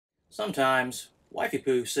Sometimes Wifey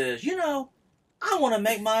Poo says, you know, I want to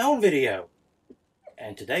make my own video.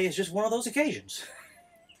 And today is just one of those occasions.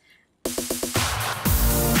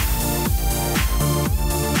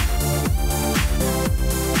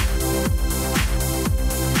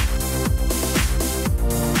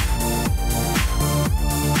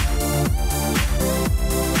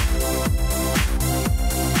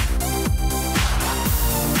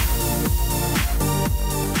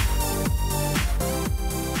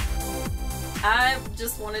 I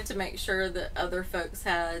just wanted to make sure that other folks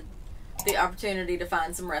had the opportunity to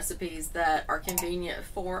find some recipes that are convenient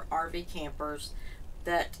for RV campers,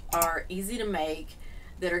 that are easy to make,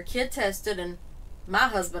 that are kid tested and my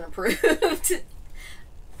husband approved.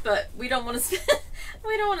 But we don't want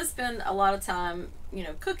to spend a lot of time,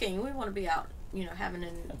 cooking. We want to be out, having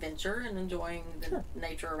an adventure and enjoying the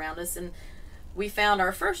nature around us. And we found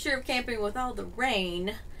our first year of camping with all the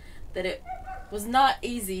rain that it was not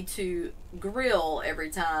easy to grill every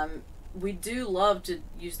time. We do love to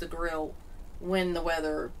use the grill when the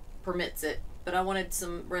weather permits it, but I wanted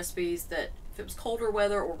some recipes that if it was colder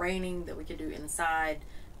weather or raining that we could do inside,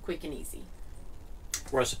 quick and easy.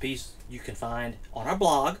 Recipes you can find on our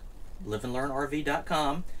blog,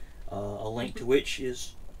 liveandlearnrv.com, a link to which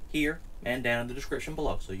is here and down in the description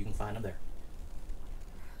below, so you can find them there.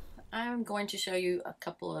 I'm going to show you a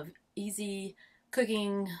couple of easy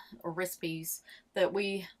cooking recipes that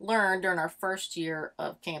we learned during our first year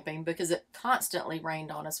of camping because it constantly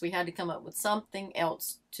rained on us. We had to come up with something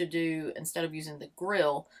else to do instead of using the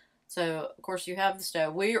grill. So of course you have the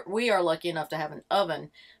stove. We are lucky enough to have an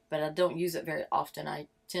oven, but I don't use it very often. I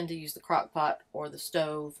tend to use the crock pot or the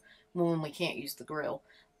stove when we can't use the grill.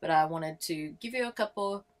 But I wanted to give you a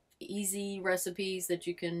couple easy recipes that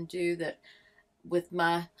you can do that with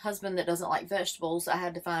my husband that doesn't like vegetables. I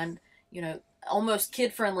had to find, almost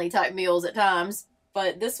kid-friendly type meals at times,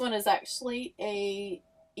 but this one is actually a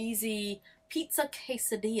easy pizza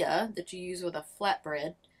quesadilla that you use with a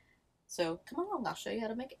flatbread. So come along, I'll show you how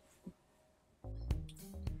to make it.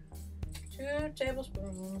 2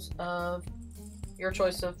 tablespoons of your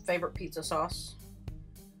choice of favorite pizza sauce.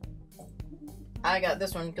 I got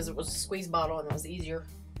this one because it was a squeeze bottle and it was easier.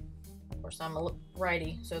 Of course, I'm a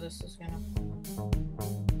righty, so this is gonna...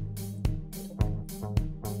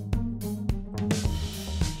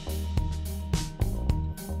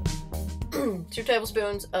 2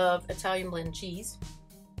 tablespoons of Italian blend cheese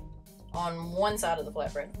on one side of the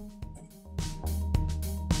flatbread.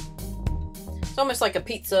 It's almost like a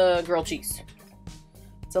pizza grilled cheese.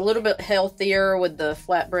 It's a little bit healthier with the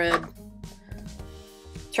flatbread.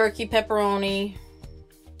 Turkey pepperoni,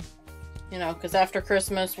 because after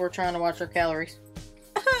Christmas we're trying to watch our calories.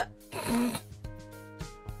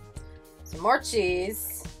 Some more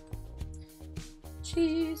cheese.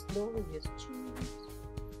 Cheese, glorious cheese.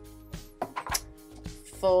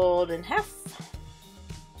 Fold in half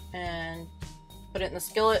and put it in the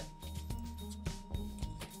skillet,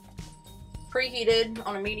 preheated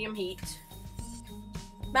on a medium heat,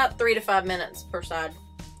 about 3 to 5 minutes per side.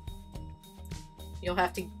 You'll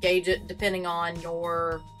have to gauge it depending on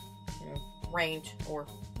your range or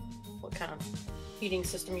what kind of heating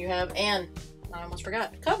system you have. And I almost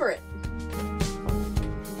forgot, cover it.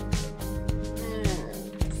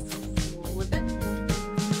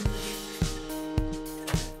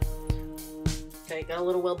 Okay, got a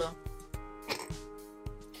little well done.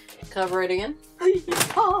 Cover it again.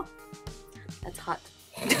 Oh, that's hot.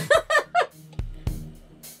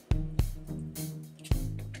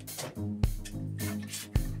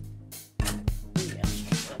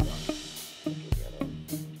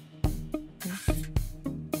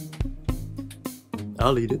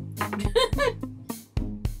 I'll eat it.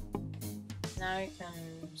 Now you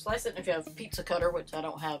can slice it if you have a pizza cutter, which I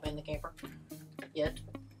don't have in the camper yet.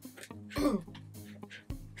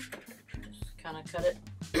 Just kind of cut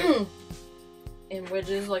it in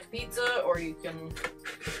wedges like pizza, or you can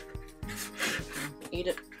eat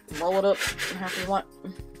it, roll it up however you want.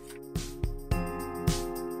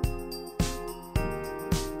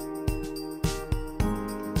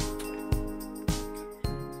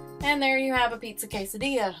 And there you have a pizza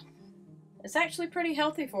quesadilla. It's actually pretty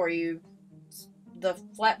healthy for you. The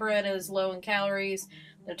flatbread is low in calories.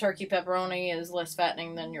 The turkey pepperoni is less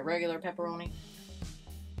fattening than your regular pepperoni.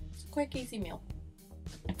 It's a quick, easy meal.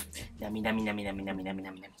 Yummy, yummy, yummy, yummy, yummy, yummy,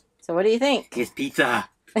 yummy. So what do you think? It's pizza.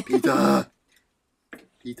 Pizza.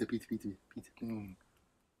 Pizza, pizza, pizza, pizza.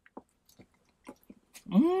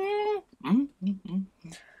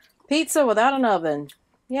 Pizza without an oven.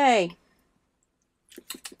 Yay.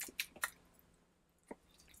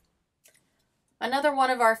 Another one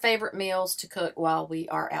of our favorite meals to cook while we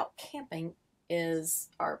are out camping is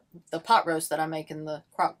the pot roast that I make in the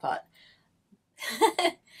crock pot.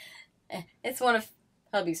 It's one of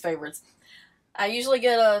hubby's favorites. I usually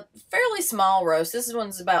get a fairly small roast. This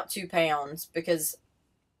one's about 2 pounds because,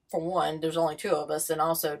 for one, there's only 2 of us, and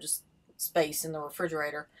also just space in the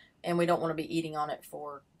refrigerator, and we don't want to be eating on it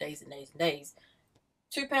for days and days and days.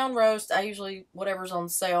 2 pound roast. I usually, whatever's on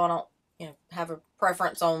sale, I don't have a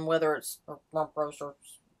preference on whether it's a rump roast or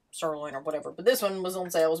sirloin or whatever, but this one was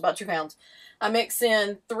on sale. It was about 2 pounds. I mix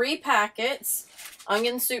in 3 packets,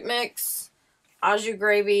 onion soup mix, au jus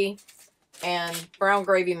gravy, and brown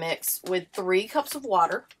gravy mix with 3 cups of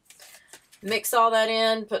water. Mix all that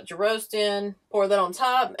in, put your roast in, pour that on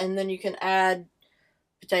top, and then you can add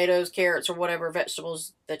potatoes, carrots, or whatever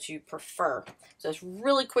vegetables that you prefer. So it's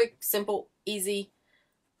really quick, simple, easy.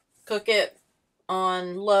 Cook it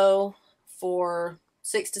on low for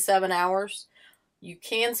 6 to 7 hours. You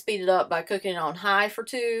can speed it up by cooking it on high for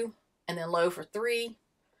 2 and then low for 3.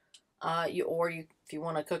 If you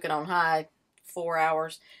want to cook it on high, 4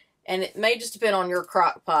 hours. And it may just depend on your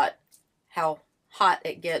crock pot, how hot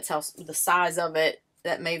it gets, how the size of it.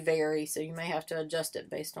 That may vary, so you may have to adjust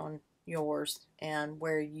it based on yours and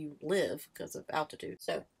where you live because of altitude.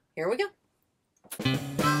 So here we go.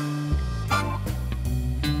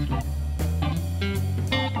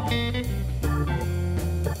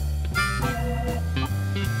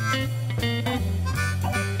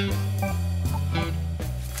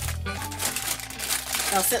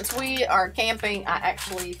 Now, since we are camping, I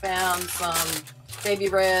actually found some baby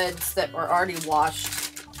reds that were already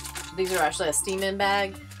washed. These are actually a steam-in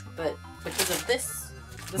bag, but because of this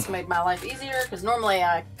made my life easier, because normally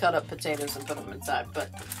I cut up potatoes and put them inside, but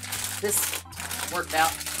this worked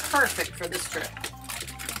out perfect for this trip.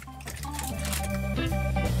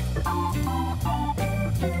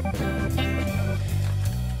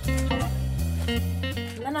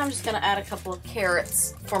 And then I'm just going to add a couple of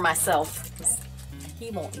carrots for myself. He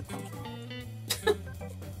won't eat them.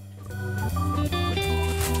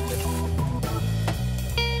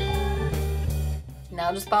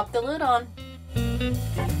 Now just pop the lid on.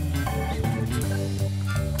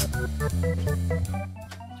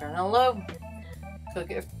 Turn on low. Cook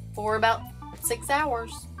it for about 6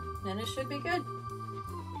 hours. Then it should be good.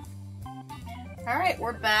 Alright,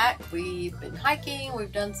 we're back. We've been hiking.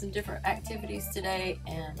 We've done some different activities today.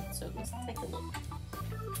 And so let's take a look.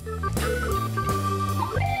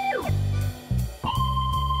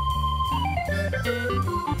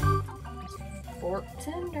 Fork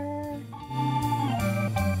tender.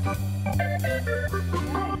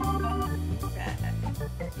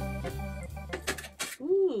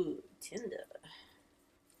 Ooh, tender.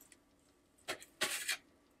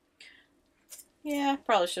 Yeah,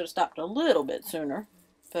 probably should have stopped a little bit sooner,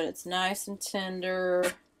 but it's nice and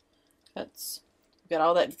tender. Got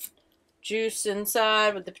all that juice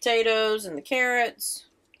inside with the potatoes and the carrots.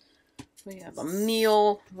 We have a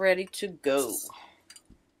meal ready to go.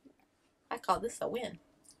 I call this a win.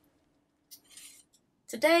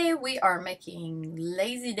 Today we are making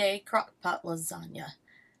Lazy Day crockpot lasagna.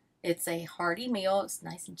 It's a hearty meal. It's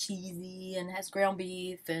nice and cheesy and has ground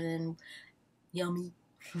beef and yummy.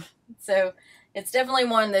 So it's definitely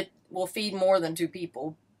one that will feed more than 2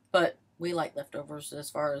 people, but we like leftovers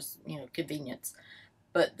as far as, convenience.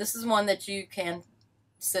 But this is one that you can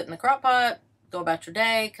sit in the crock pot, go about your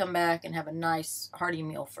day, come back and have a nice hearty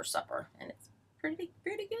meal for supper. And it's pretty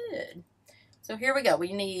good. So here we go.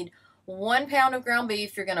 We need 1 pound of ground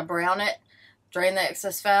beef. You're going to brown it, drain the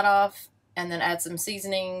excess fat off, and then add some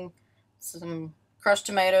seasoning, some crushed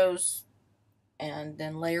tomatoes, and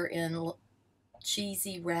then layer in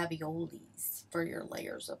cheesy raviolis for your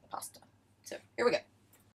layers of pasta. So here we go.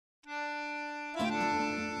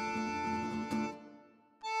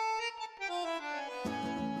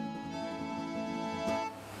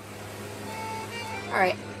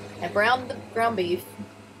 Alright, I browned the ground beef,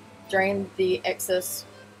 drained the excess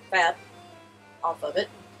fat off of it.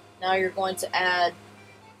 Now you're going to add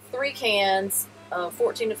 3 cans of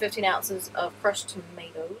 14 to 15 ounces of crushed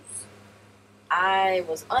tomatoes. I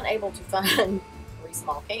was unable to find 3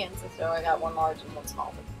 small cans, so I got 1 large and 1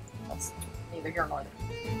 small, but that's neither here nor there.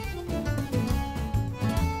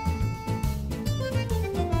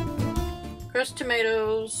 Crushed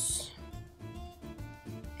tomatoes,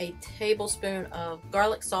 a tablespoon of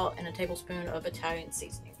garlic salt, and a tablespoon of Italian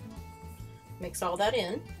seasoning. Mix all that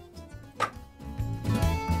in.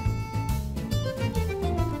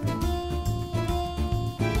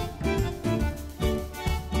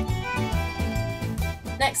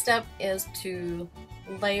 Next step is to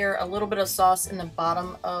layer a little bit of sauce in the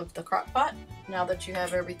bottom of the crock pot now that you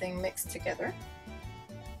have everything mixed together,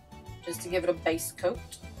 just to give it a base coat.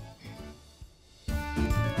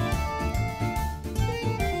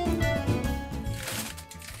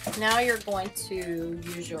 Now you're going to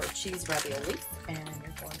use your cheese ravioli, and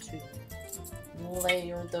you're going to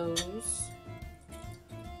layer those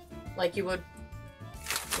like you would,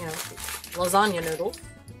 you know, lasagna noodles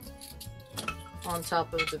on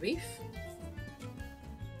top of the beef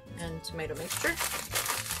and tomato mixture.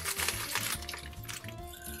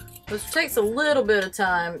 This takes a little bit of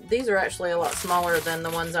time. These are actually a lot smaller than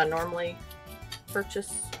the ones I normally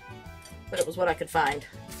purchase, but it was what I could find.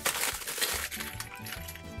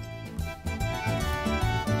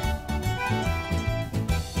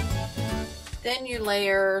 Then you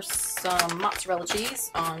layer some mozzarella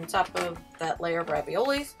cheese on top of that layer of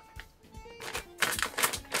raviolis.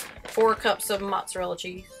 4 cups of mozzarella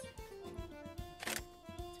cheese.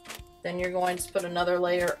 Then you're going to put another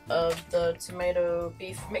layer of the tomato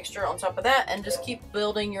beef mixture on top of that, and just keep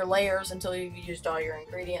building your layers until you've used all your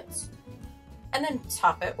ingredients. And then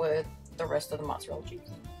top it with the rest of the mozzarella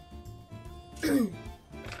cheese.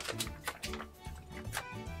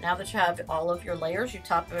 Now that you have all of your layers, you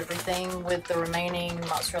top everything with the remaining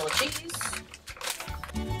mozzarella cheese.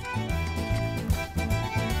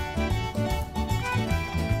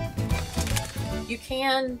 You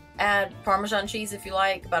can add Parmesan cheese if you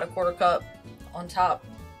like, about a 1/4 cup on top,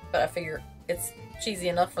 but I figure it's cheesy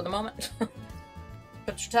enough for the moment.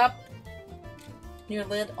 Put your top, your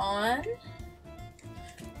lid on,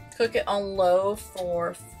 cook it on low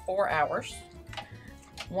for 4 hours.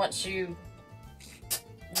 Once your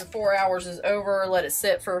 4 hours is over, let it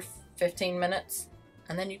sit for 15 minutes,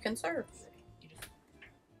 and then you can serve.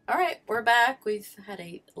 Alright, we're back. We've had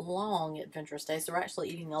a long, adventurous day, so we're actually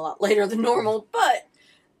eating a lot later than normal, but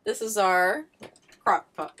this is our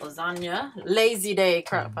crock-pot lasagna. Lazy day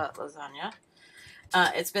crock-pot lasagna.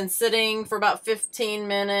 It's been sitting for about 15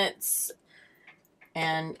 minutes,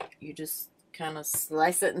 and you just kind of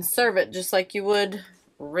slice it and serve it just like you would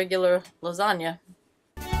regular lasagna.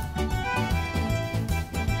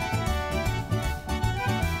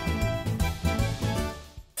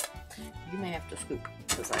 You may have to scoop,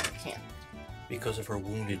 because I can't. Because of her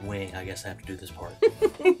wounded wing, I guess I have to do this part.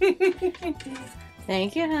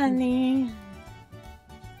 Thank you, honey.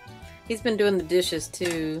 He's been doing the dishes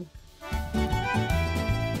too.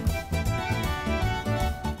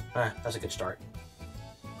 That's a good start.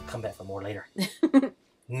 Come back for more later.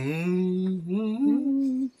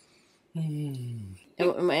 And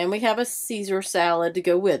we have a Caesar salad to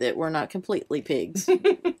go with it. We're not completely pigs.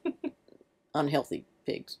 Unhealthy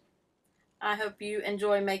pigs. I hope you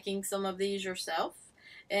enjoy making some of these yourself.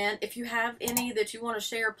 And if you have any that you want to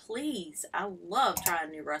share, please. I love trying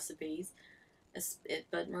new recipes.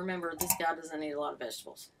 But remember, this guy doesn't eat a lot of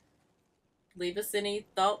vegetables. Leave us any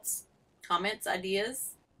thoughts, comments,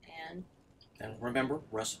 ideas, and remember,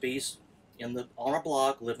 recipes on our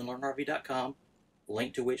blog, liveandlearnrv.com,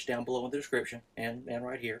 link to which down below in the description and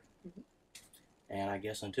right here. And I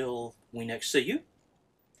guess until we next see you,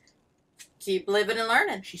 keep living and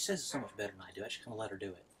learning. She says it so much better than I do. I should kind of let her do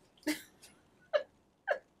it.